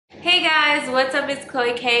Hey guys, what's up? It's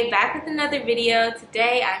Chloe K back with another video.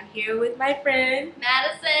 Today I'm here with my friend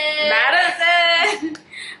Madison.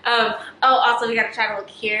 Also we gotta try to look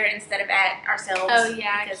here instead of at ourselves. Oh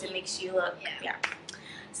yeah, because it makes you look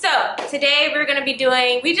So today we're gonna be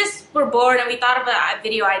doing. We just were bored and we thought of a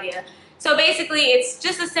video idea. So basically, it's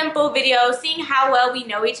just a simple video, seeing how well we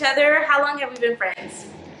know each other. How long have we been friends?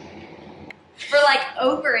 For like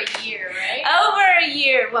over a year, right? Over a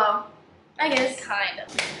year. Well, I guess Kind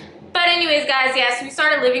of. But anyways, guys, yes, we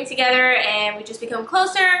started living together and we just become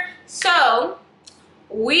closer. So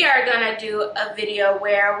we are gonna do a video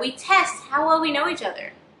where we test how well we know each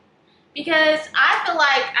other. Because I feel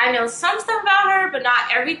like I know some stuff about her, but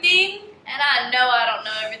not everything. And I know I don't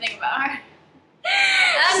know everything about her.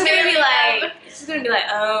 She's gonna be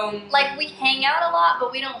like, like we hang out a lot,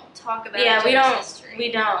 but we don't talk about yeah, each other's history. we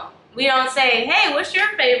don't say, hey, what's your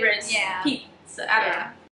favorite pizza? I don't know.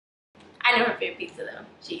 I know her favorite pizza though.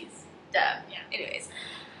 Cheese. Duh. Yeah. Anyways.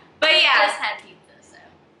 But We yeah. just had pizza, so.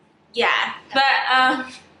 Yeah. But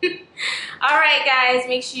alright guys,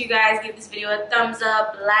 make sure you guys give this video a thumbs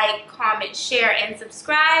up, like, comment, share, and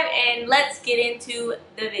subscribe, and let's get into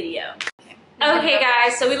the video. Okay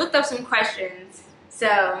guys, so we looked up some questions.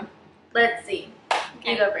 So let's see.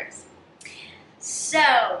 You go first.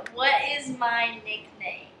 So, what is my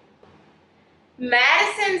nickname?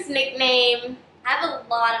 Madison's nickname. I have a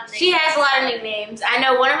lot of nicknames. She has a lot of nicknames. I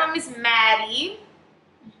know one of them is Maddie.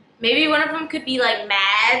 Maybe one of them could be like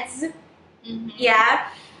Mads. Yeah.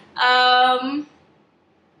 I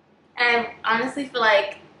honestly feel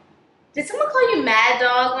like, did someone call you Mad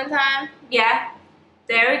Dog one time? Yeah.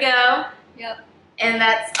 There we go. Yep. And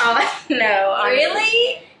that's all I know. Honestly.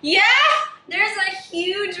 Really? Yeah. There's a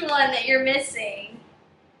huge one that you're missing.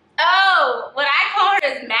 Oh, what I call her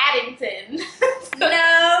is Maddington.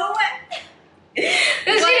 No. She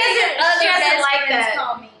doesn't like that.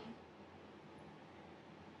 Call me?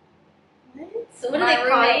 What? So what do My they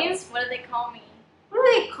call you? roommates, what do they call me? What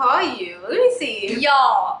do they call you? Let me see.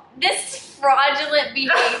 Y'all, this is fraudulent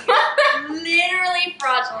behavior. Literally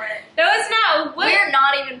fraudulent. No, it's not. What? We're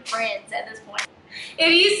not even friends at this point. If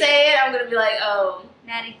you say it, I'm gonna be like, oh.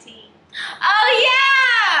 Maddie T. Oh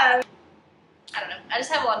yeah! I don't know. I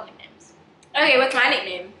just have a lot of nicknames. Okay, what's my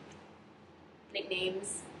nickname?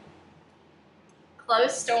 Nicknames. Chloe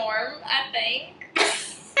Storm, I think.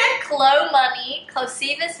 Chloe Money.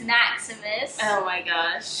 Closivus Maximus. Oh my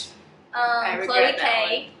gosh. I Chloe regret K.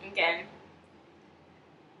 that one. Okay.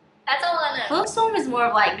 That's all I know. Chloe Storm is more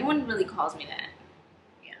of like, no one really calls me that.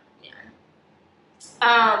 Yeah.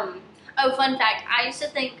 Oh, fun fact. I used to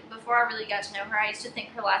think, before I really got to know her, I used to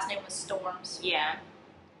think her last name was Storms. Yeah.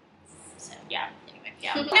 So, Yeah. anyway.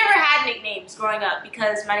 Yeah. I've never had nicknames growing up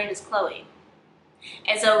because my name is Chloe.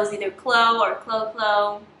 And so it was either Chloe or Chloe.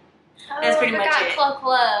 That's pretty much it.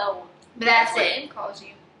 Chloe. But that's what it. Em calls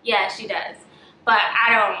you. Yeah, she does. But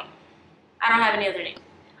I don't have any other name.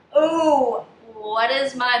 Ooh, what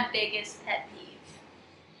is my biggest pet peeve?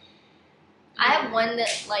 I have one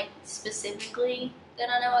that, like, specifically that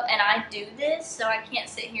I know of, and I do this, so I can't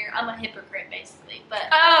sit here. I'm a hypocrite, basically, but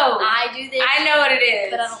I do this. I know what it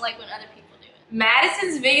is. But I don't like when other people do it.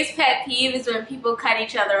 Madison's biggest pet peeve is when people cut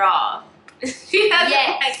each other off. She doesn't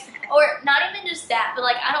like that. Or not even just that, but,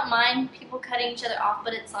 like, I don't mind people cutting each other off,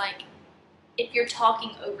 but it's like, if you're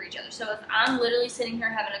talking over each other. So if I'm literally sitting here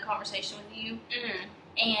having a conversation with you,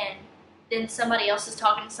 and then somebody else is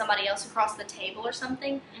talking to somebody else across the table or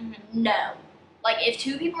something, no. Like, if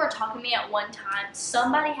two people are talking to me at one time,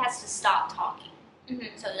 somebody has to stop talking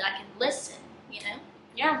so that I can listen, you know?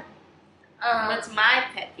 Yeah. What's my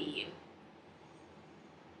pet peeve?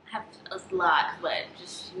 I have a lot, but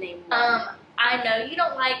just name one. I know you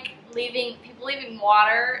don't like people leaving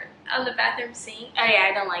water on the bathroom sink. Oh yeah,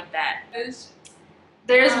 I don't like that.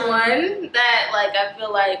 There's one that, like, I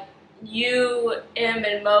feel like you, Em,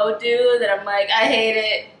 and Mo do that I'm like, I hate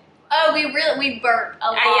it. Oh, we burp a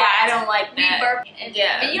lot. Yeah, I don't like that. We burp.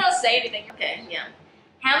 But you don't say anything. Okay, yeah.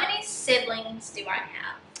 How many siblings do I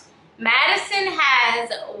have? Madison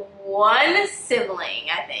has one sibling,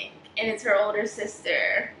 I think, and it's her older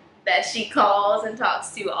sister that she calls and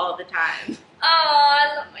talks to all the time. Oh,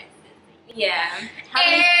 I love my sister. Yeah.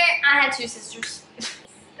 I had two sisters. I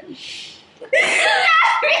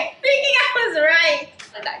thinking I was right.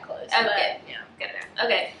 Not that close. Okay. But, Yeah. Good enough.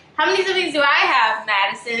 Okay. How many siblings do I have,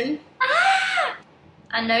 Madison?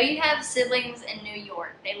 I know you have siblings in New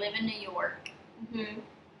York. They live in New York. I'm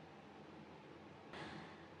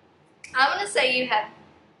gonna say you have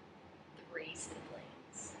 3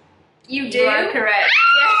 siblings. You do? You are correct.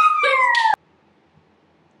 Yes.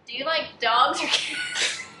 Do you like dogs or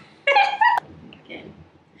cats? Okay.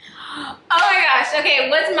 Oh my gosh. Okay,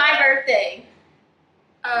 what's my birthday?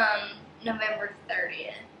 November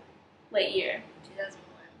 30th. What year?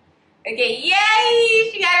 2001. Okay,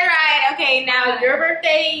 yay! She got it right. Okay, now your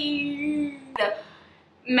birthday.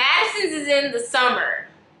 Madison's is in the summer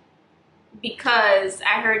because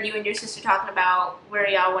I heard you and your sister talking about where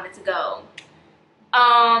y'all wanted to go.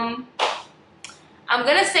 I'm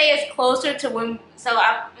gonna say it's closer to when. So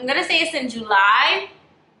I'm gonna say it's in July.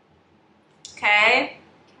 Okay.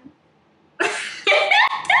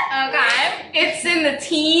 Okay. It's in the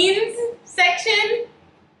teens section.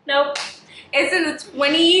 Nope. It's in the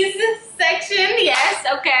 20s section. Yes.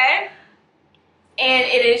 Okay. And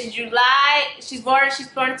it is July. She's born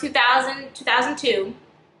 2002.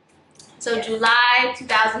 So yes. July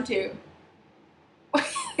 2002.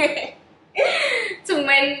 To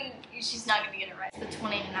when she's not gonna get it right. The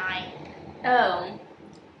 29th. Oh.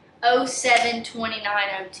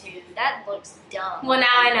 07/29/02. That looks dumb. Well, now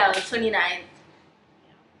I know. 29th.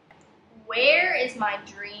 Where is my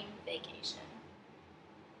dream vacation?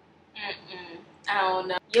 I don't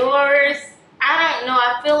know. Yours? I don't know.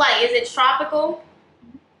 I feel like, is it tropical?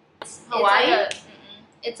 Hawaii?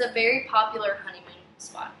 It's a very popular honeymoon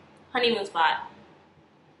spot. Honeymoon spot.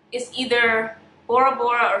 It's either Bora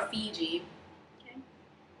Bora or Fiji. Okay.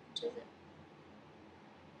 Which is it?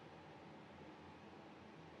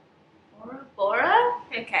 Bora Bora?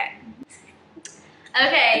 Okay.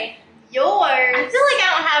 Okay. Yours. I feel like I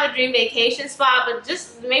don't have a dream vacation spot, but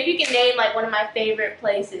just maybe you can name like one of my favorite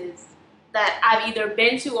places that I've either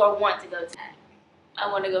been to or want to go to. I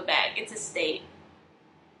want to go back. It's a state.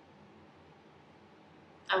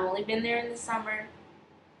 I've only been there in the summer.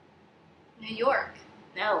 New York.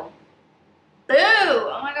 No. Boo!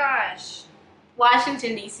 Oh my gosh.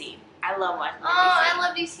 Washington, D.C. I love Washington, D.C. I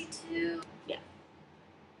love D.C. too. Yeah.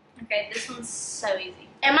 Okay, this one's so easy.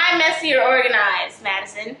 Am I messy or organized,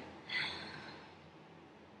 Madison?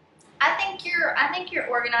 I think you're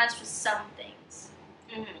organized for some things.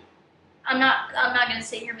 Mm-hmm. I'm not gonna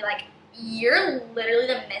sit here and be like, you're literally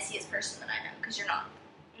the messiest person that I know, because you're not.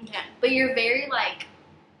 Okay. But you're very like,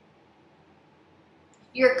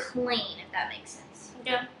 you're clean, if that makes sense.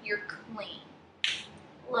 Yeah. You're clean.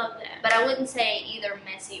 Love that. But I wouldn't say either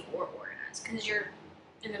messy or organized, because you're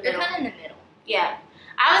in the you're middle. kind of in the middle. Yeah.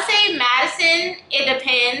 I would say Madison, it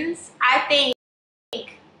depends. I think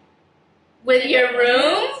with your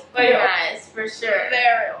room, organized, for sure.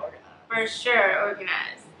 Very organized. For sure,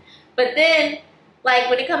 organized. But then, like,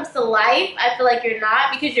 when it comes to life, I feel like you're not,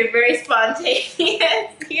 because you're very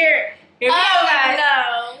spontaneous. You're oh,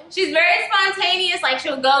 no. She's very spontaneous. Like,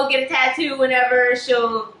 she'll go get a tattoo whenever.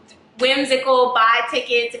 She'll whimsical buy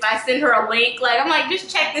tickets. If I send her a link, like, I'm like, just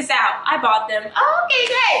check this out. I bought them. Oh, okay,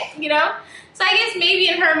 great. You know? So I guess maybe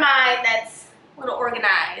in her mind, that's a little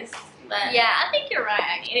organized. But yeah, I think you're right,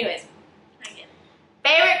 actually. Anyways. I get it.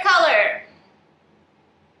 Favorite color?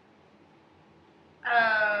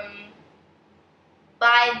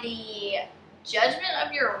 By the judgment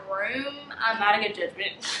of your room, I'm not a good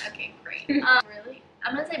judgment. Okay, great. Really?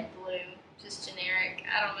 I'm gonna say blue, just generic.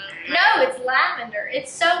 I don't know. No, it's lavender.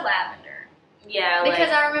 It's so lavender. Yeah, because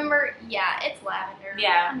I remember. Yeah, it's lavender.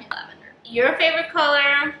 Yeah, I mean lavender. Your favorite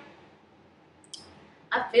color?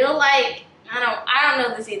 I feel like I don't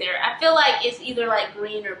know this either. I feel like it's either like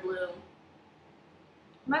green or blue.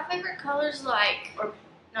 My favorite color's like, or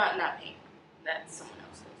not pink. That's someone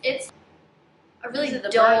else's. It's a really the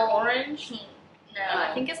dull orange pink. No,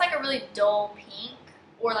 I think it's like a really dull pink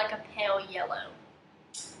or like a pale yellow.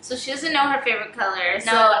 So she doesn't know her favorite color.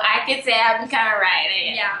 No, so I could say I'm kind of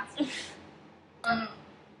right. Yeah.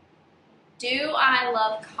 Do I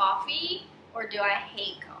love coffee or do I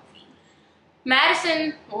hate coffee?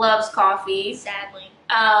 Madison loves coffee. Sadly.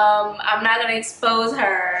 I'm not gonna expose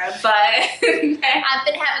her, but I've been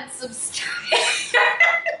having some stuff.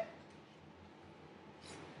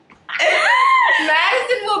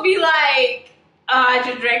 Madison will be like, I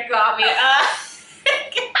just drank coffee. I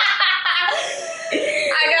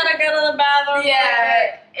gotta go to the bathroom.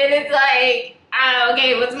 Yeah, and it's like,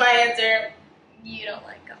 okay, what's my answer? You don't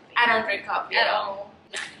like coffee. I don't drink coffee at all.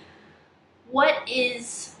 What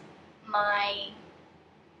is my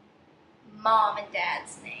mom and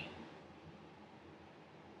dad's name?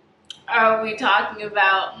 Are we talking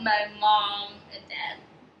about my mom and dad?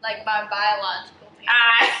 Like my biological parents.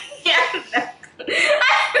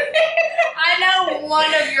 I know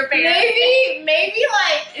one of your parents. Maybe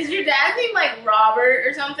like, is your dad's name like Robert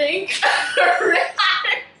or something?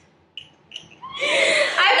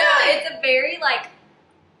 I know, it's a very like,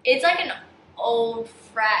 it's like an old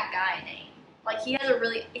frat guy name. Like he has a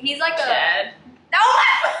really, he's like a Chad. No.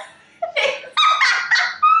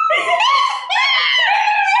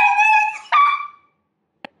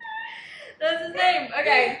 That's his name.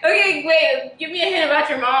 Okay. Okay, wait. Give me a hint about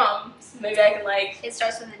your mom. So maybe I can like. It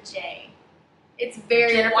starts with a J. It's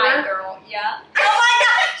very Jennifer? white girl. Yeah. Oh my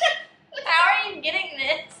gosh! How are you getting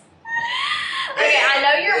this? Okay, I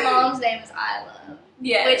know your mom's name is Isla.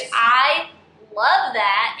 Yes. Which I love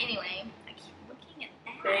that. Anyway, I keep looking at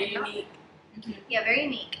that. Very unique. Yeah, very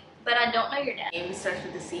unique. But I don't know your dad. Name starts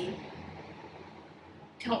with a C.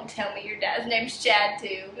 Don't tell me your dad's name's Chad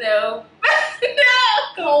too. No.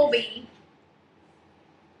 No. Colby.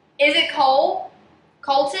 Is it Cole?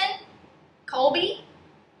 Colton? Colby?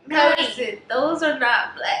 Madison, those are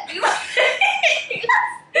not black people.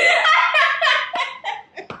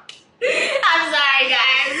 I'm sorry,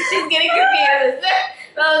 guys. She's getting confused.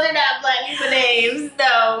 Those are not black people names.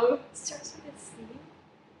 No. Starts with a C.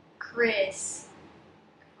 Chris.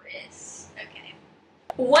 Okay.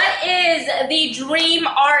 What is the dream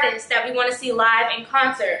artist that we want to see live in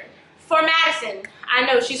concert? For Madison, I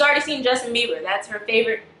know she's already seen Justin Bieber. That's her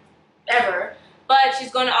favorite ever. But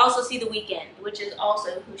she's going to also see The Weeknd, which is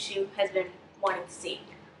also who she has been wanting to see.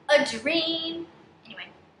 A dream. Anyway.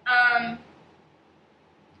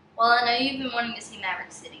 Well, I know you've been wanting to see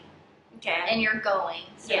Maverick City. Okay. And you're going.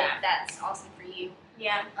 So Yeah. that's awesome for you.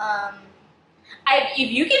 Yeah.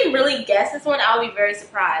 If you can really guess this one, I'll be very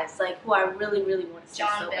surprised. Like who I really, really want to see.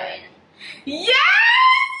 John so Bellion. bad. Yes!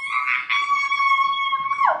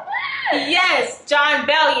 Yes, John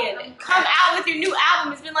Bellion. Come out with your new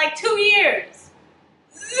album. It's been like 2 years.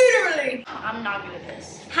 Literally. I'm not good at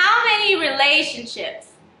this. How many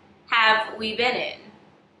relationships have we been in?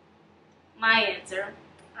 My answer.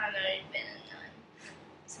 I know you've been in none.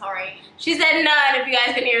 Sorry. She said none, if you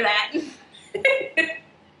guys can hear that.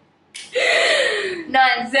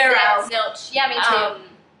 None. Zero. Zilch. Yeah, me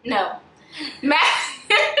too. No. Madison.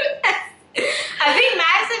 I think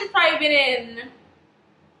Madison's probably been in,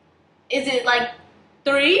 is it like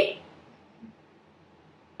 3?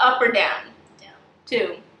 Up or down? Down.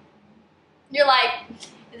 2. You're like,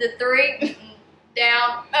 is it 3?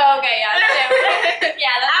 Down. Oh, okay, yeah. Down. Yeah,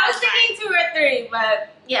 I was that's right. thinking 2 or 3, but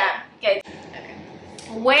yeah. Okay. Okay.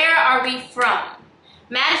 Where are we from?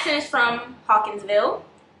 Madison is from Hawkinsville,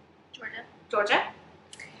 Georgia.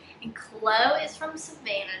 And Chloe is from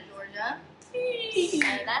Savannah, Georgia. So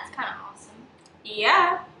that's kind of awesome.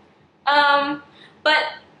 Yeah. But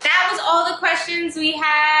that was all the questions we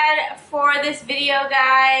had for this video,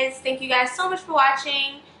 guys. Thank you guys so much for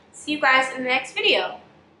watching. See you guys in the next video.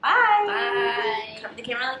 Bye. Bye. Come to the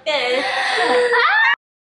camera like this.